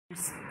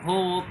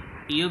Hope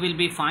you will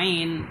be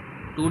fine.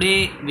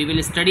 Today we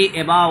will study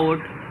about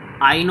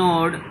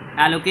Inode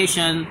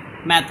allocation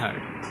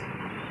method.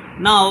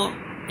 Now,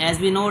 as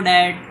we know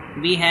that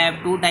we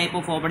have two type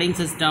of operating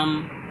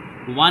system.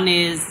 One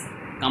is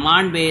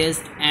command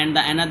based and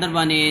the another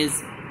one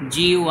is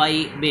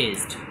GUI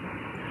based.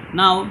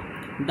 Now,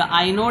 the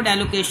Inode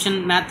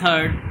allocation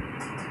method,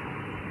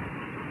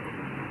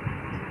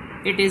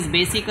 it is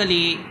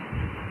basically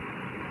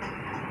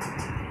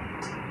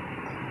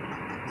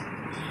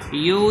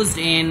used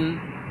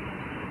in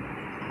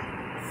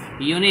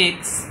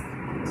Unix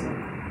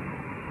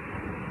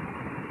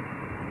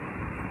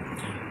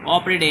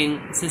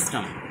operating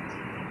system.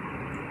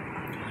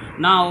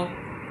 Now,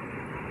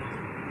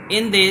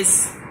 in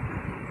this,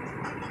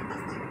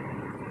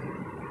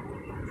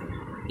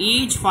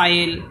 each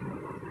file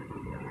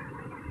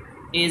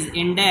is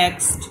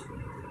indexed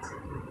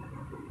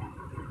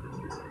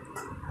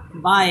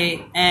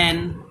by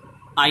an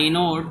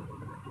inode.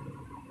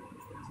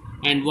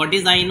 And what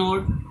is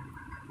inode?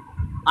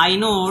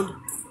 Inode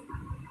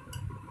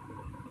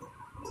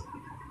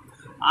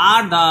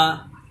are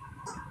the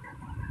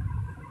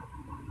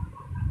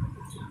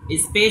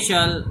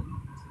special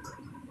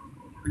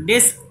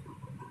disk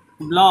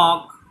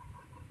block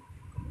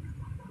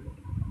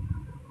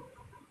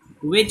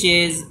which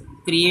is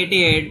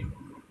created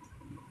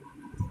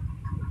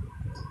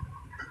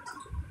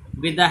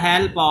with the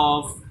help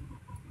of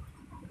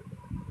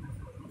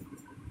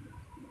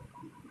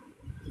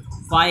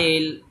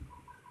file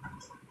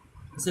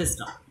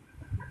system.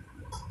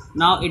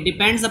 Now it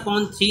depends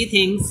upon three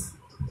things.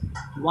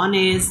 One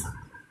is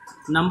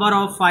number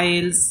of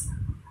files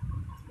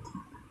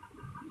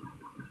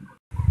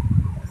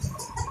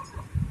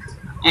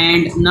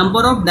and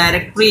number of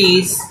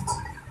directories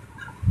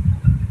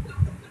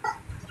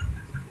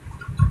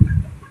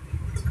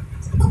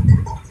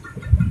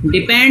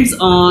depends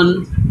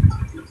on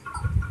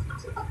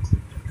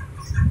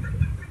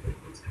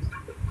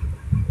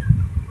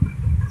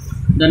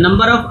the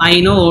number of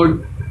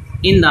inode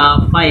in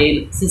the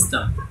file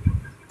system.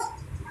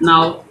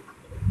 Now,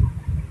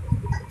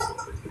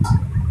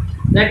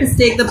 let us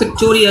take the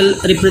pictorial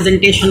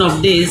representation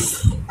of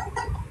this.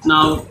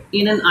 Now,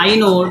 in an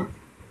inode,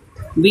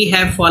 we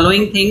have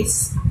following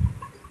things.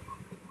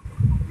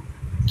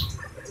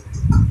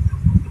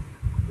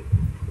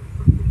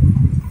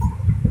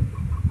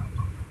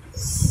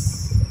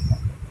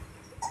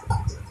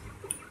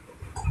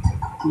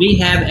 We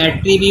have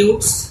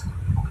attributes.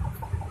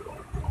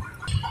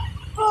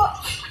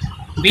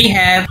 We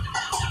have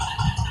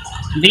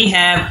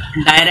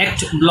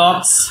direct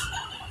blocks.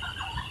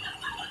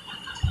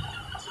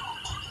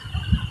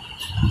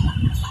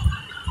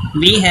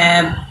 We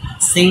have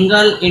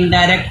single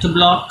indirect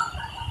block.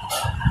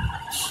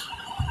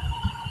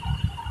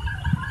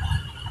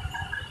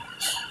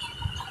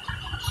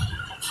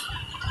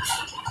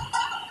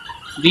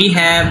 We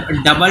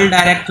have double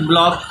direct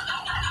block.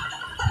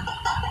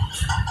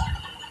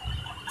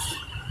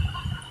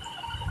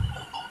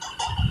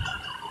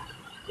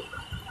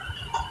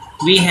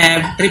 We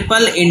have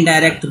triple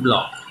indirect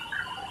block.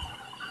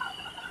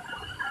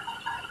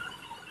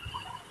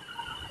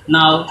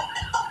 Now,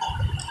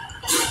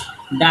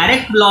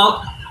 direct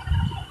block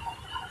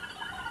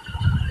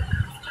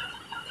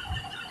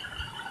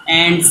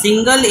and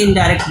single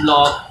indirect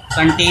block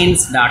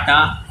contains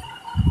data.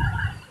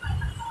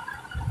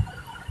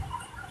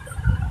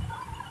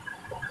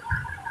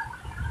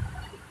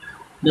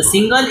 The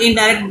single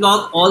indirect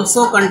block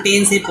also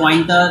contains a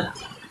pointer.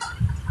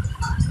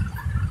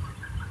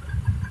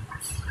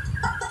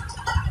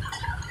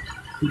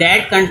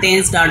 That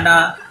contains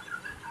data,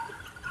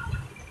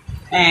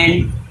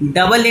 and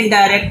double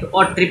indirect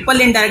or triple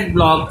indirect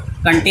block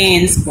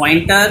contains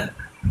pointer,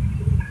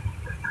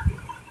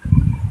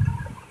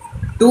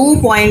 two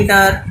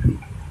pointer,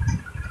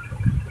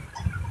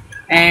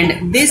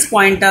 and this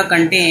pointer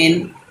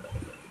contain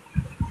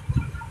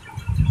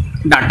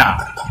data.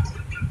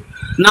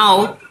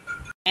 Now,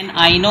 an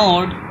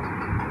inode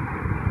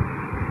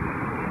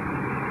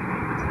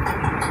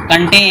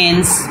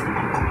contains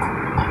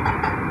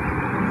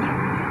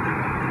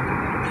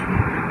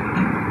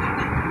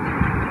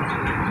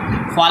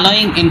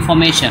following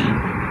information,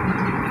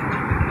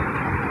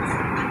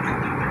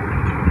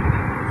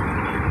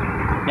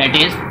 that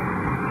is,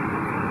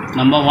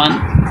 number one,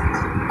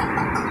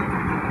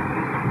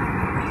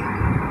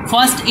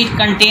 first it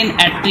contains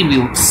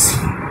attributes.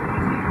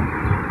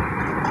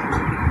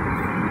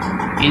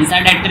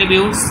 Inside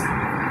attributes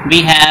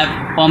we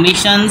have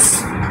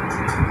permissions,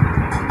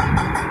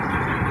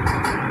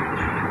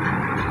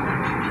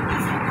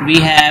 we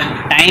have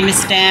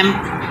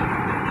timestamp,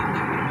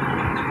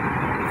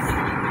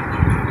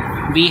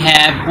 we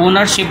have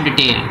ownership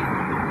detail.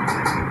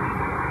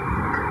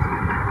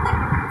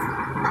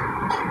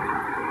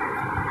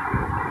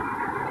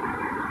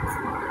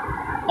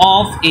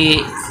 Of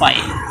a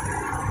file.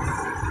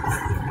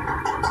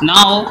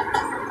 Now,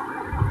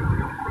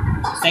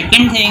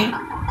 second thing,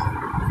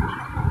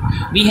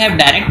 we have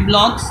direct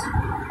blocks.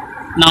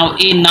 Now,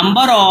 a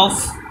number of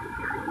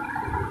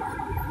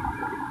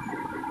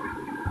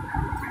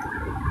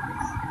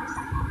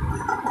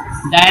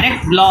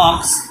direct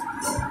blocks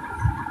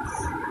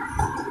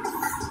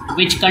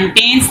which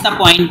contains the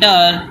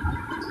pointer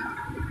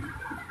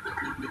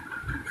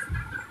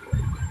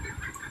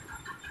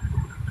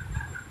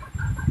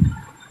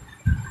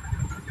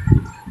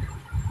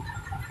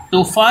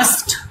to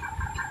first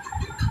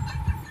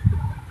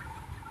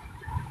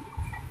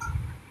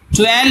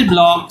 12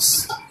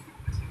 blocks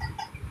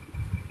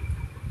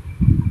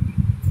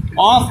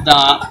of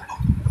the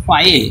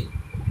file.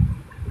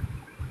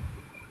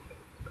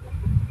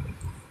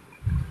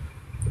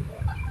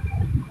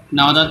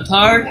 Now the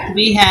third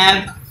we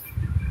have,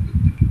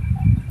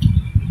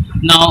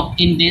 now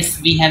in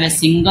this we have a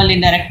single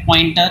indirect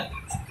pointer.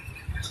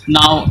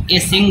 Now a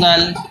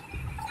single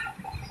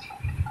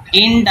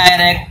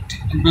indirect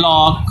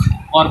block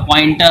or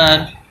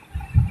pointer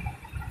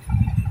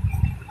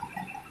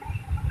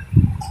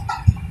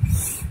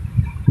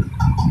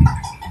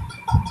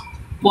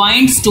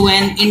points to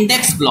an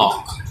index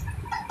block.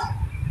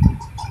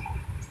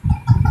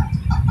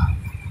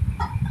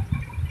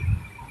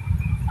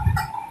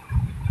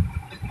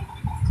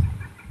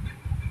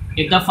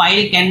 If the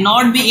file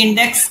cannot be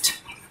indexed,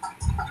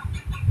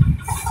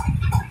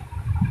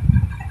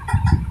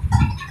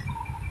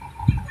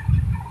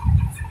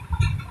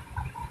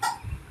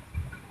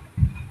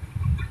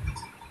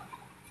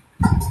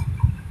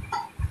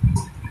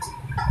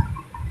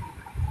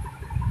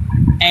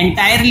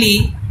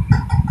 entirely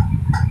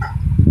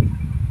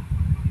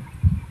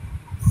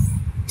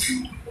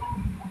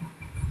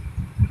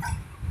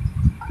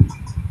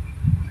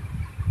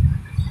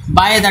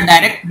by the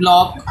direct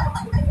block,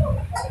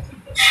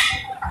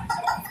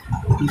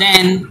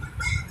 then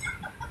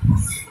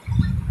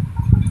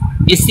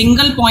a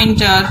single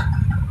pointer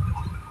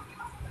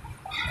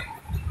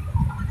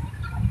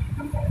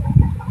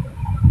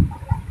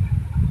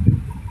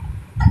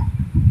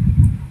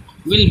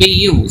will be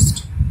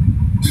used.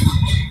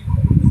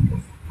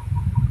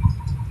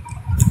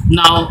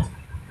 Now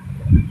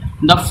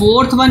the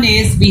fourth one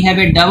is we have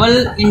a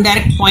double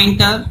indirect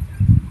pointer.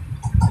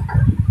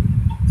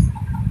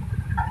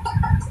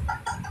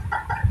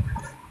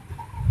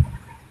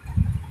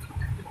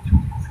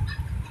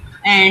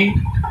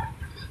 And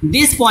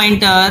this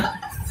pointer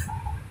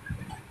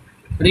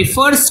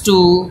refers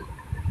to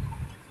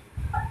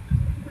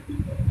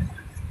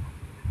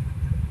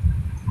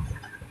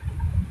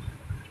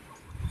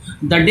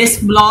the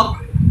disk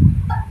block,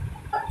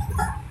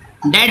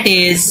 that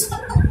is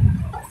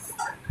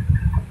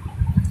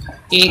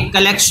a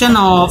collection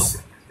of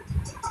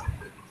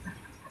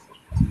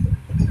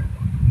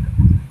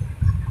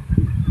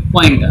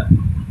pointer.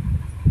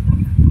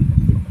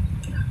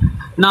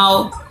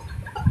 Now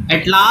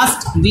at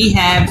last we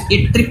have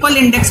a triple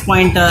index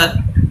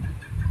pointer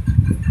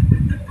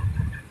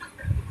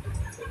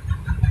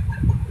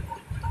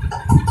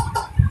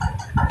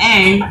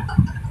and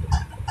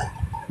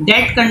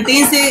that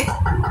contains a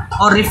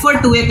or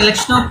refer to a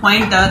collection of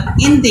pointer.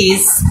 In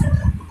this,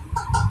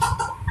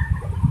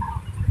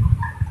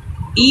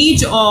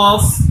 each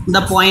of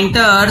the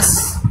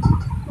pointers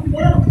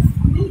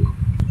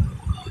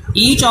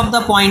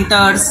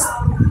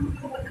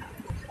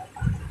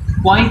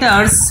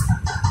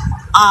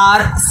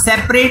are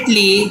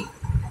separately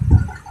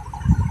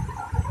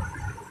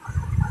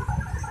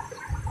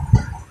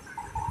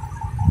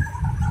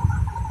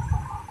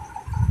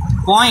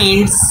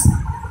points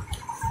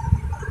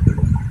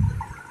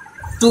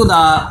to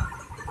the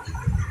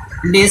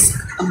disk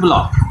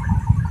block.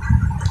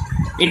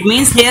 It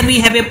means here we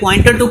have a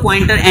pointer to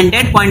pointer and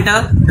that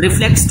pointer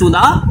reflects to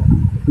the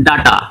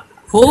data.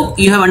 Hope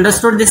you have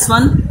understood this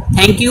one.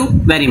 Thank you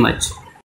very much.